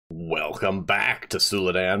Welcome back to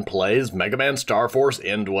Suladan Plays Megaman Starforce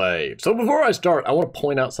Endwave. So before I start, I want to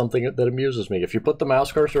point out something that amuses me. If you put the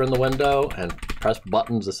mouse cursor in the window and press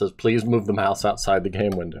buttons that says please move the mouse outside the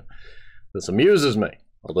game window, this amuses me.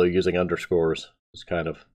 Although using underscores is kind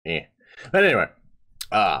of eh. But anyway,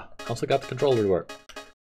 also got the controller to work.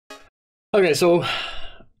 Okay, so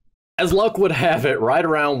as luck would have it, right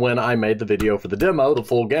around when I made the video for the demo, the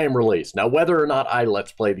full game released. Now, whether or not I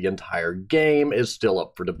let's play the entire game is still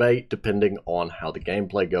up for debate, depending on how the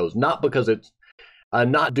gameplay goes. Not because it's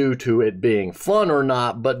not due to it being fun or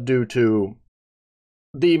not, but due to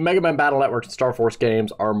the Mega Man Battle Network and Star Force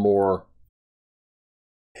games are more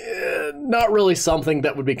not really something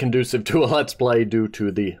that would be conducive to a let's play due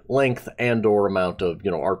to the length and or amount of,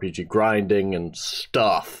 RPG grinding and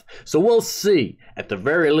stuff. So we'll see. At the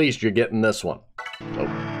very least, you're getting this one. So,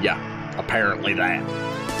 yeah, apparently that.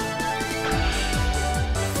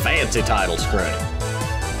 Fancy title screen.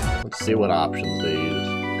 Let's see what options they use.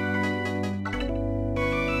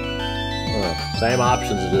 Oh, same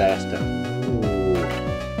options as last time. Ooh.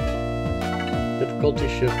 Difficulty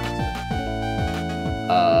shift.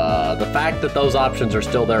 The fact that those options are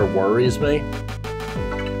still there worries me.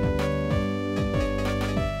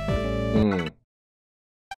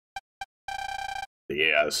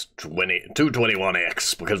 Yes,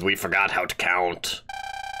 221X, because we forgot how to count.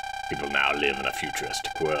 People now live in a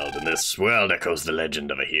futuristic world, and this world echoes the legend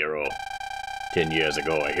of a hero. 10 years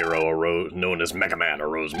ago, a hero known as Megaman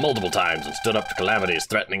arose multiple times and stood up to calamities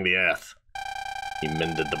threatening the Earth. He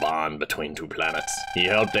mended the bond between two planets. He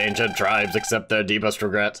helped ancient tribes accept their deepest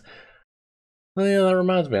regrets. Oh yeah, that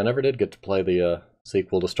reminds me, I never did get to play the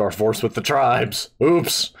sequel to Star Force with the tribes.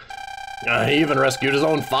 Oops. He even rescued his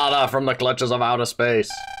own father from the clutches of outer space.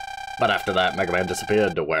 But after that, Mega Man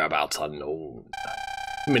disappeared to whereabouts unknown.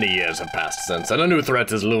 Many years have passed since, and a new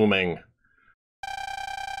threat is looming.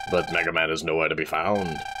 But Mega Man is nowhere to be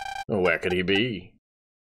found. Where could he be?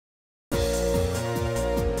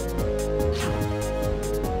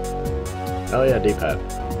 Oh yeah, D-pad.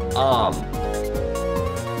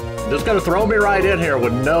 Just gonna throw me right in here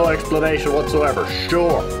with no explanation whatsoever.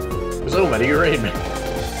 Sure. Zoom, do you read me?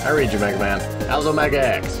 I read you, Mega Man. How's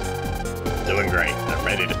Omega X? Doing great. I'm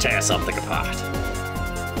ready to tear something apart.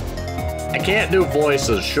 I can't do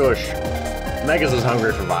voices, shush. Mega's as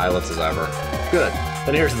hungry for violence as ever. Good.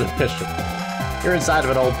 Then here's the mission. You're inside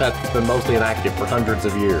of an old pet that's been mostly inactive for hundreds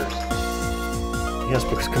of years. Yes,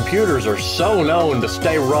 because computers are so known to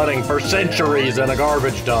stay running for centuries in a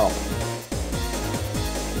garbage dump.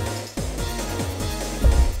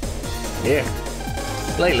 Yeah.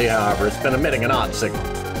 Lately, however, it's been emitting an odd signal.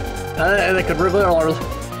 And it could reveal our...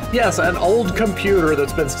 Yes, an old computer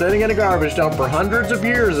that's been sitting in a garbage dump for hundreds of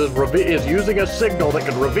years is using a signal that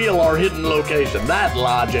could reveal our hidden location. That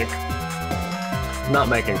logic. I'm not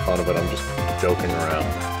making fun of it, I'm just joking around.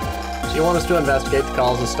 So you want us to investigate the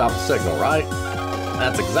calls and stop the signal, right?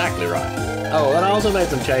 That's exactly right. Oh, and I also made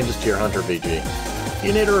some changes to your Hunter VG.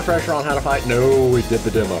 You need a refresher on how to fight? No, we did the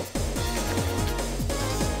demo.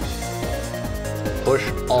 Push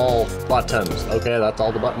all buttons. Okay, that's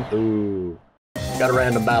all the buttons. Ooh. Got a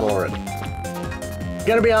random battle already.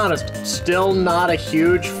 Gotta be honest, still not a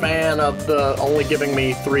huge fan of the only giving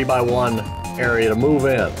me 3x1 area to move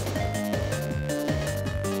in.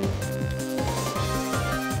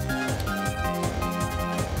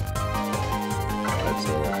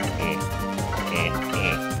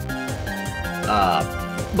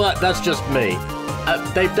 But that's just me.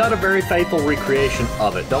 They've done a very faithful recreation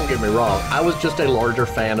of it, don't get me wrong. I was just a larger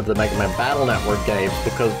fan of the Mega Man Battle Network games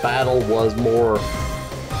because Battle was more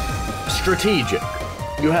strategic.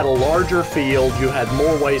 You had a larger field, you had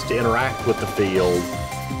more ways to interact with the field,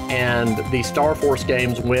 and the Star Force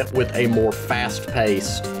games went with a more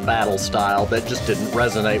fast-paced battle style that just didn't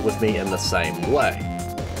resonate with me in the same way.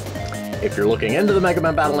 If you're looking into the Mega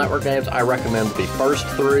Man Battle Network games, I recommend the first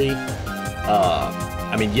three.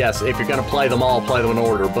 I mean, yes, if you're going to play them all, play them in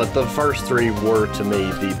order, but the first three were, to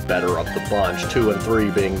me, the better of the bunch. 2 and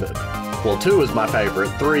 3 being the... Well, 2 is my favorite.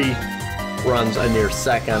 3 runs a near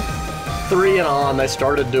second. 3 and on, they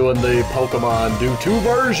started doing the Pokemon do 2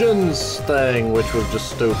 versions thing, which was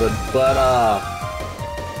just stupid. But,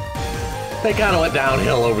 they kind of went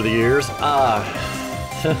downhill over the years.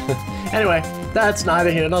 Anyway, that's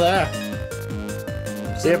neither here nor there.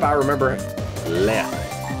 See if I remember left.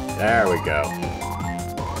 There we go.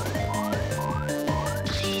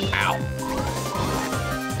 Ow.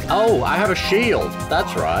 Oh, I have a shield.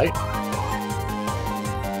 That's right.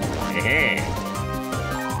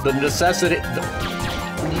 The necessity...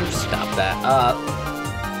 Stop that.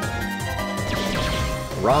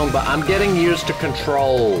 Wrong, but I'm getting used to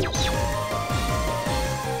controls.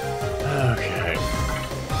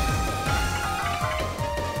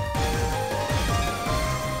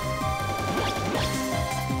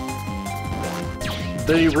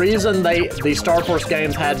 The reason the Starforce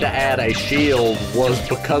games had to add a shield was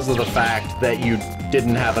because of the fact that you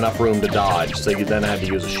didn't have enough room to dodge, so you then had to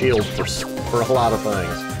use a shield for a lot of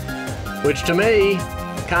things. Which to me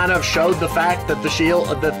kind of showed the fact that the shield,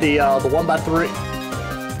 that the 1x3,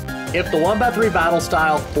 if the 1x3 battle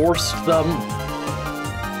style forced them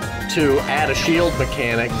to add a shield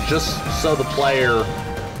mechanic just so the player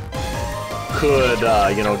could,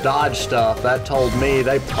 you know, dodge stuff, that told me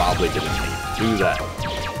they probably didn't need to do that.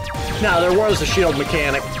 Now, there was a shield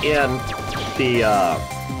mechanic in the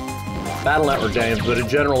Battle Network games, but it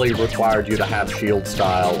generally required you to have shield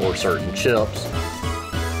style or certain chips.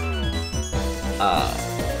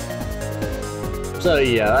 So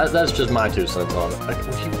yeah, that's just my 2 cents on it. Okay,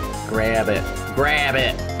 will you grab it? Grab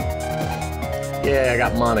it! Yeah, I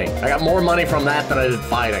got money. I got more money from that than I did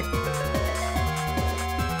fighting.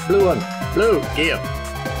 Blue one. Blue, give.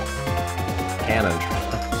 Cannon.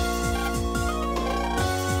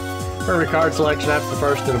 For every card selection after the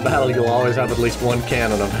first in a battle, you'll always have at least 1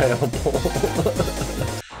 cannon available.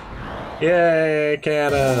 Yay,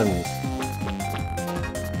 cannons!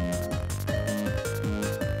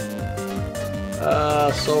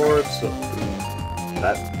 Swords.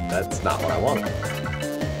 That's not what I wanted.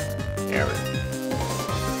 There we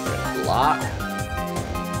go. Block.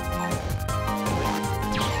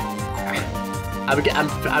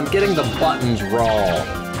 I'm getting the buttons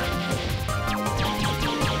wrong.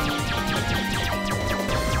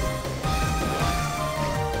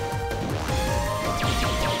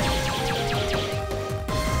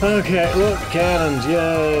 Okay, look, cannons,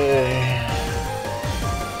 yay!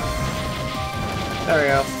 There we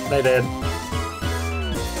go, they did.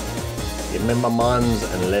 Give me my muns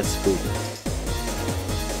and let's go.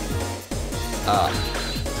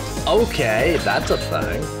 Okay, that's a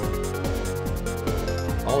thing.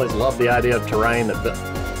 Always love the idea of terrain that...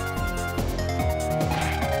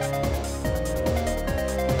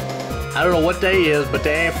 I don't know what day is, but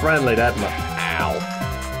they ain't friendly that much. Ow.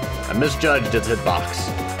 I misjudged its hitbox.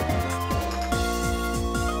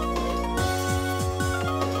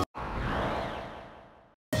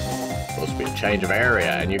 Supposed to be a change of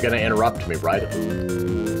area, and you're gonna interrupt me, right?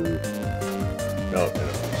 Ooh. No, no.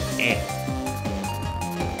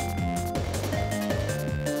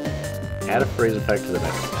 Add a freeze effect to the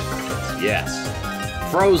next one. Yes.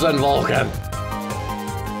 Frozen Vulcan!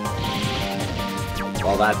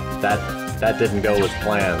 Well, that didn't go as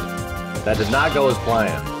planned. That did not go as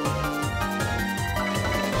planned.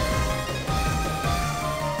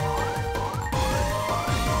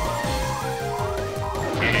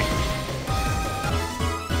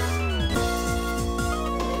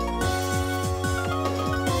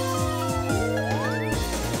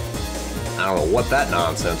 I don't know what that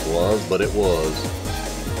nonsense was, but it was.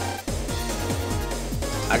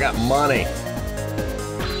 I got money.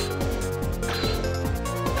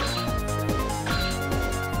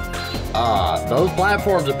 Those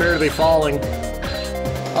platforms appear to be falling.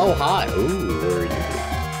 Oh, hi. Ooh, where are you?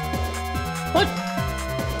 What?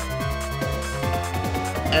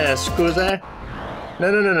 Excuse?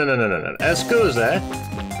 No. Excuse?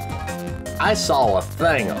 I saw a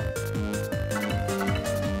thing.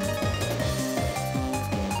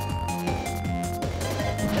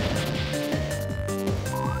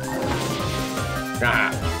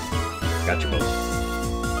 Ah, got you both.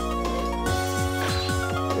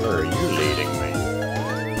 Where are you leading me?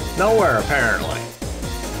 Nowhere, apparently.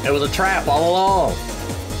 It was a trap all along.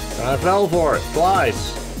 And I fell for it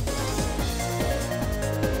twice.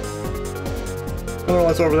 I don't know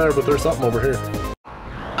what's over there, but there's something over here.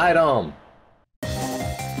 Item.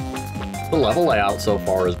 The level layout so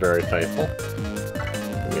far is very faithful.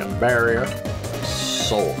 We got barrier,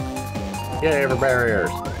 sword. Yay for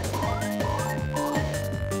barriers.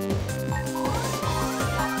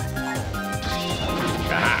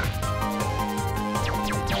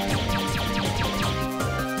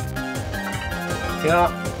 Yeah,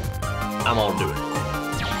 I'm gonna do it.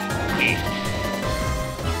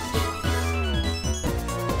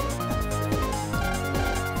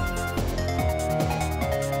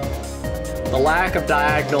 The lack of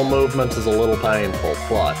diagonal movements is a little painful,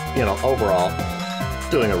 but, you know, overall,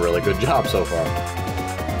 doing a really good job so far.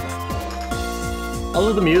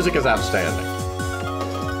 Although the music is outstanding.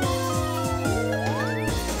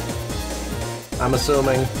 I'm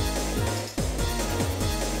assuming...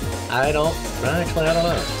 I don't know.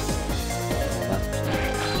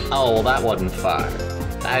 Oh, well, that wasn't fire.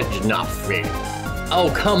 That's not fair. Oh,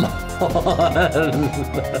 come on!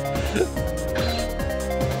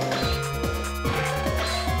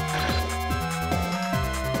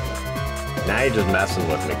 Now you're just messing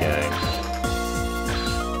with me, gang.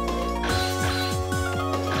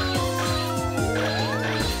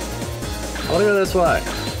 I wanna go this way.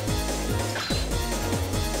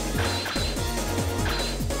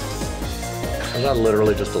 Is that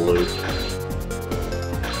literally just a loop?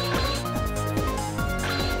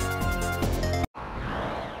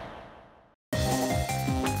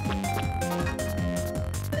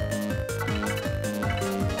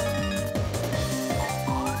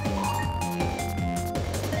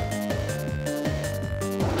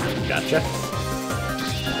 Gotcha.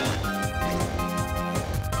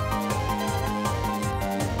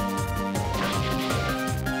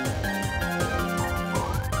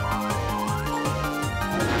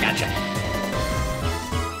 Gotcha.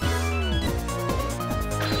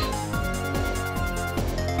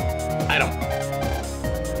 Item.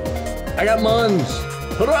 I got Muns.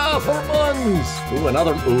 Hurrah for Muns! Ooh,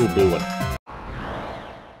 another. Ooh, blue one.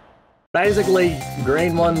 Basically,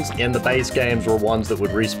 green ones in the base games were ones that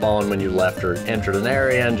would respawn when you left or entered an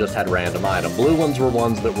area and just had random item. Blue ones were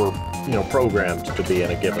ones that were, you know, programmed to be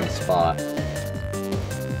in a given spot.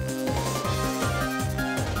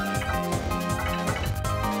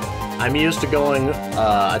 I'm used to going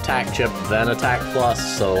attack chip, then attack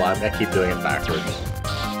plus, so I keep doing it backwards.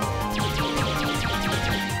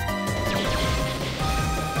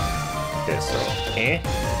 Okay, so,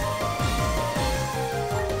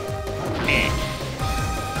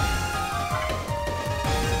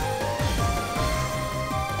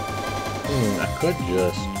 I could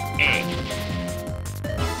just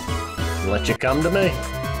let you come to me.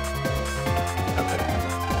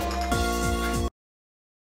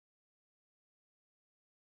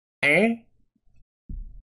 Okay.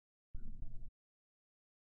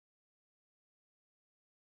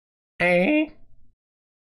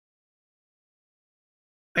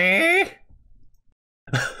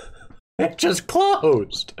 It just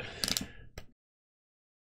closed.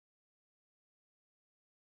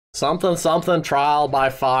 Something, something, trial by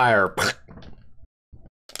fire.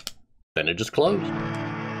 Then it just closed.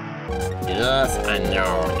 Yes, I know.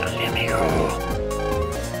 Now let me go.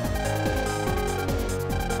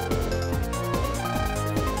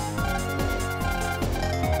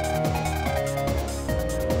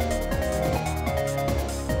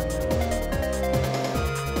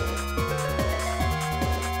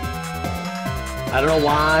 I don't know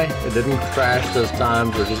why it didn't crash this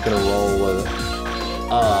time, so we're just gonna roll with it.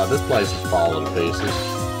 This place is falling to pieces.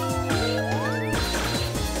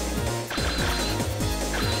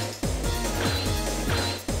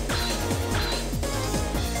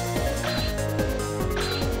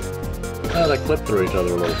 Oh, they clip through each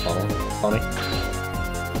other a little funny.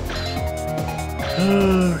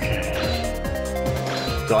 Okay.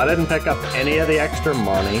 So I didn't pick up any of the extra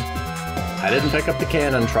money. I didn't pick up the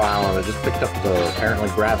cannon trial, and I just picked up the apparently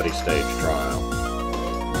gravity stage trial.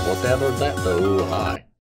 Whatever that though, ooh, hi.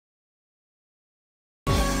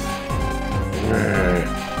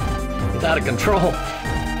 He's out of control.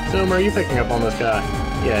 Zoom, are you picking up on this guy?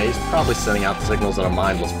 Yeah, he's probably sending out signals in a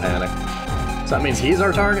mindless panic. So that means he's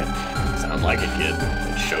our target? Sound like it, kid.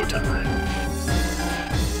 It's showtime.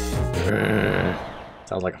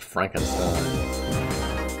 Sounds like a Frankenstein.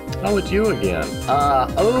 Oh, it's you again.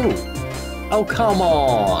 Oh, come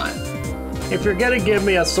on! If you're gonna give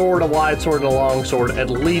me a sword, a wide sword, and a long sword, at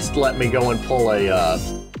least let me go and pull a,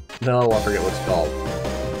 no, I forget what it's called.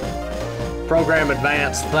 Program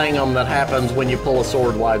advanced thingum that happens when you pull a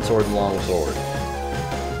sword, wide sword, and long sword.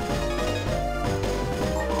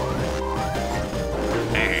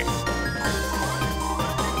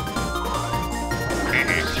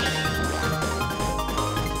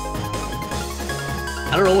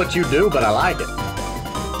 I don't know what you do, but I like it.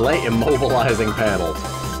 Play immobilizing panels.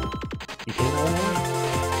 You know what?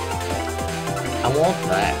 I want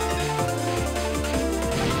that.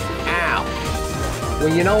 Ow.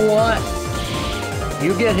 Well, you know what?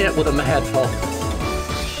 You get hit with a headphone.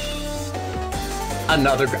 I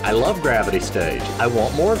love gravity stage. I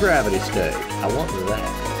want more gravity stage. I want that.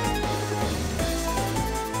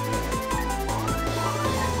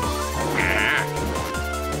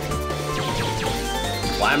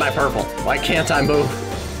 Why am I purple? Why can't I move?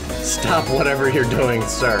 Stop whatever you're doing,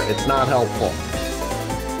 sir. It's not helpful.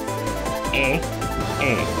 You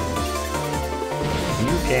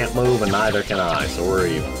can't move and neither can I, so where are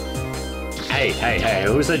you? Hey,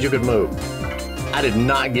 who said you could move? I did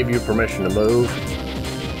not give you permission to move.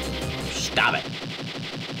 Stop it.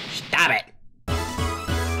 Stop it.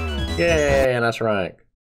 Yay, and that's right.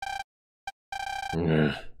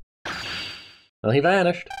 Well, he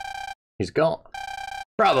vanished. He's gone.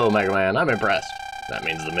 Bravo, Mega Man. I'm impressed. That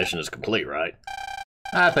means the mission is complete, right?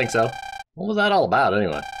 I think so. What was that all about,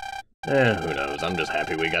 anyway? Who knows? I'm just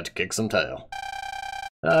happy we got to kick some tail.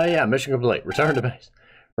 Yeah, mission complete. Return to base.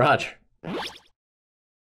 Roger.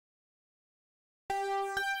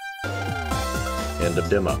 End of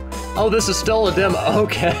demo. Oh, this is still a demo.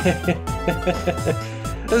 Okay.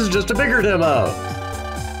 This is just a bigger demo.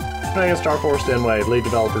 Megaman Starforce Endwave, lead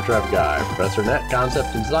developer Trev Guy, Professor Net,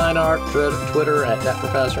 concept and design art, Twitter at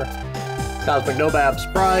NetProfessor, Cosmic Nobab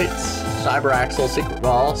sprites, Cyber Axle, Secret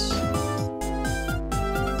Boss.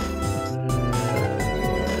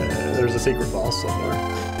 There's a Secret Boss somewhere.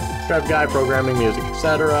 Trev Guy, programming, music,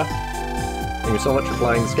 etc. Thank you so much for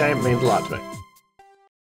playing this game. It means a lot to me.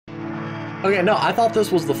 Okay, no, I thought this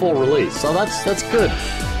was the full release, so that's good.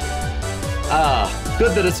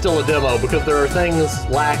 Good that it's still a demo, because there are things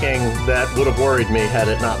lacking that would have worried me had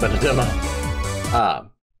it not been a demo. I'm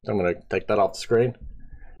gonna take that off the screen.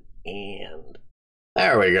 And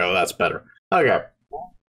there we go, that's better. Okay.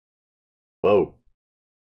 Whoa.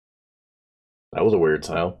 That was a weird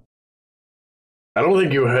sound. I don't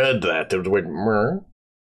think you heard that. There was a weird murr.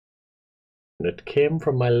 And it came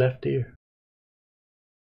from my left ear.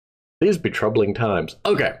 These be troubling times.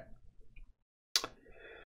 Okay.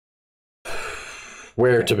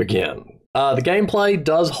 Where to begin? The gameplay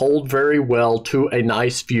does hold very well to a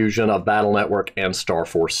nice fusion of Battle Network and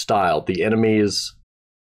Starforce style. The enemies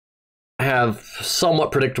have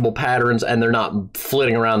somewhat predictable patterns, and they're not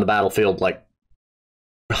flitting around the battlefield like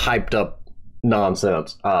hyped up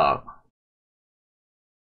nonsense. I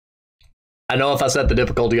know if I set the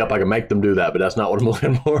difficulty up, I can make them do that, but that's not what I'm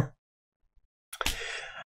looking for.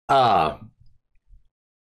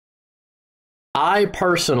 I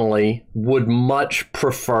personally would much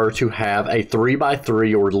prefer to have a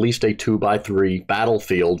 3x3 or at least a 2x3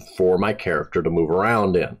 battlefield for my character to move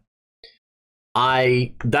around in.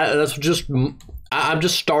 I'm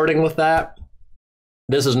just starting with that.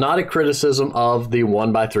 This is not a criticism of the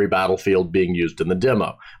 1x3 battlefield being used in the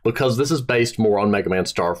demo, because this is based more on Megaman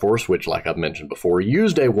Starforce, which, like I've mentioned before,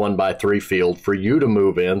 used a 1x3 field for you to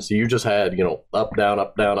move in, so you just had, you know, up, down,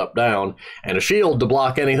 up, down, up, down, and a shield to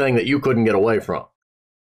block anything that you couldn't get away from.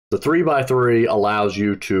 The 3x3 allows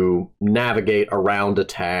you to navigate around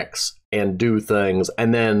attacks and do things,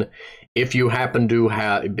 and then if you happen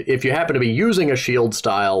to be using a shield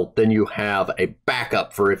style, then you have a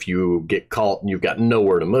backup for if you get caught and you've got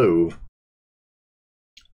nowhere to move.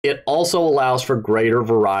 It also allows for greater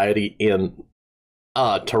variety in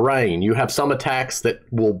terrain. You have some attacks that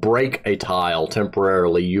will break a tile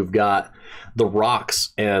temporarily. You've got the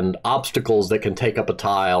rocks and obstacles that can take up a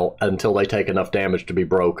tile until they take enough damage to be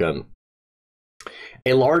broken.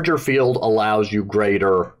 A larger field allows you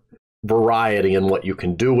greater variety in what you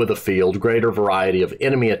can do with a field, greater variety of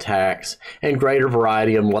enemy attacks, and greater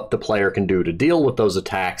variety in what the player can do to deal with those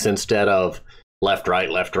attacks instead of left,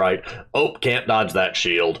 right, oh, can't dodge that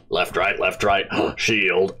shield, left, right,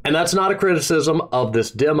 shield. And that's not a criticism of this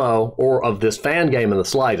demo or of this fan game in the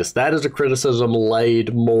slightest. That is a criticism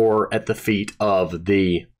laid more at the feet of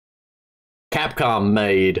the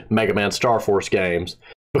Capcom-made Megaman Starforce games,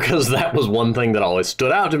 because that was one thing that always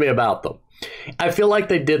stood out to me about them. I feel like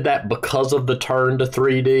they did that because of the turn to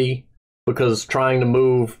 3D, because trying to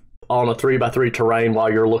move on a 3x3 terrain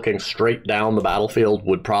while you're looking straight down the battlefield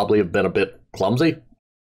would probably have been a bit clumsy.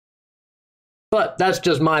 But that's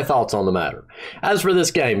just my thoughts on the matter. As for this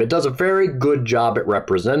game, it does a very good job at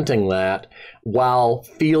representing that while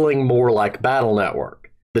feeling more like Battle Network.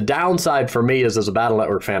 The downside for me is, as a Battle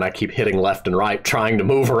Network fan, I keep hitting left and right trying to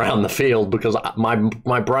move around the field because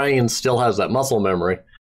my brain still has that muscle memory.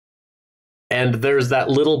 And there's that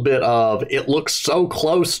little bit of, it looks so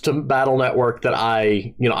close to Battle Network that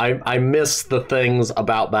I miss the things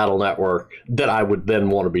about Battle Network that I would then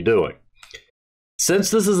want to be doing.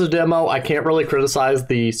 Since this is a demo, I can't really criticize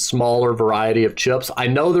the smaller variety of chips. I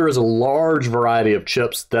know there is a large variety of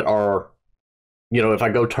chips that are, if I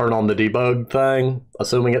go turn on the debug thing,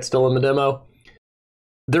 assuming it's still in the demo,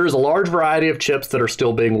 there is a large variety of chips that are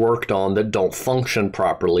still being worked on that don't function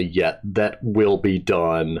properly yet, that will be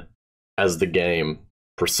done as the game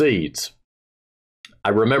proceeds. I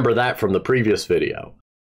remember that from the previous video.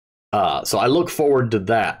 So I look forward to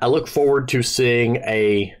that. I look forward to seeing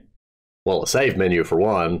a save menu for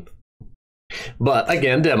one. But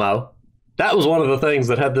again, demo. That was one of the things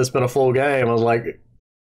that, had this been a full game, I was like,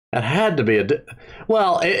 it had to be it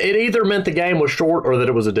either meant the game was short or that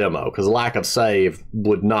it was a demo, because lack of save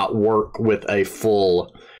would not work with a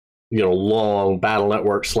full, long Battle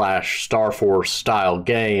Network / Starforce style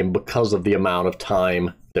game because of the amount of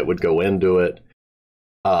time that would go into it.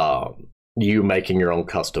 You making your own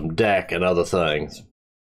custom deck and other things.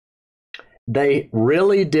 They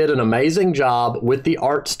really did an amazing job with the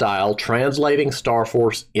art style, translating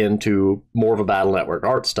Starforce into more of a Battle Network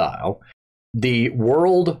art style. The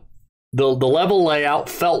world The level layout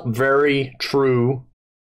felt very true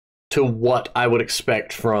to what I would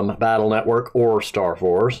expect from Battle Network or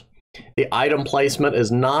Starforce. The item placement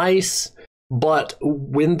is nice, but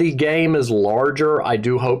when the game is larger, I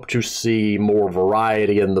do hope to see more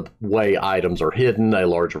variety in the way items are hidden, a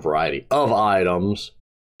larger variety of items,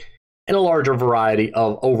 and a larger variety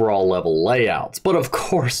of overall level layouts. But of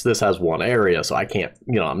course, this has one area, so I can't,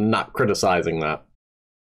 I'm not criticizing that.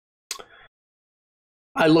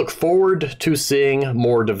 I look forward to seeing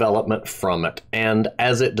more development from it, and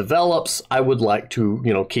as it develops, I would like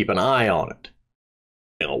to, keep an eye on it.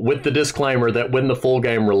 With the disclaimer that when the full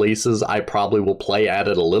game releases, I probably will play at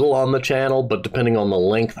it a little on the channel, but depending on the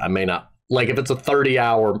length, I may not. Like, if it's a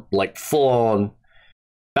 30-hour, full-on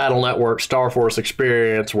Battle Network Starforce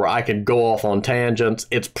experience where I can go off on tangents,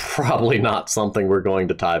 it's probably not something we're going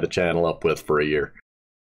to tie the channel up with for a year.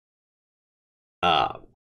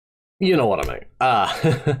 You know what I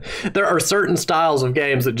mean. There are certain styles of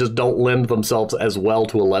games that just don't lend themselves as well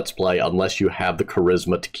to a Let's Play unless you have the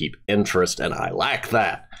charisma to keep interest, and I lack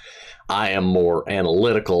that. I am more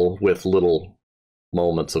analytical with little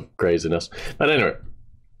moments of craziness. But anyway,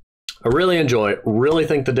 I really enjoy it. Really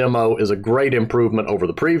think the demo is a great improvement over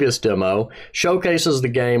the previous demo. Showcases the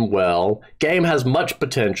game well. Game has much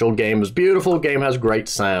potential. Game is beautiful. Game has great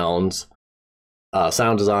sounds.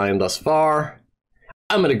 Sound design thus far.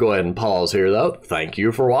 I'm going to go ahead and pause here, though. Thank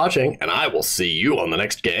you for watching, and I will see you on the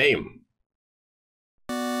next game.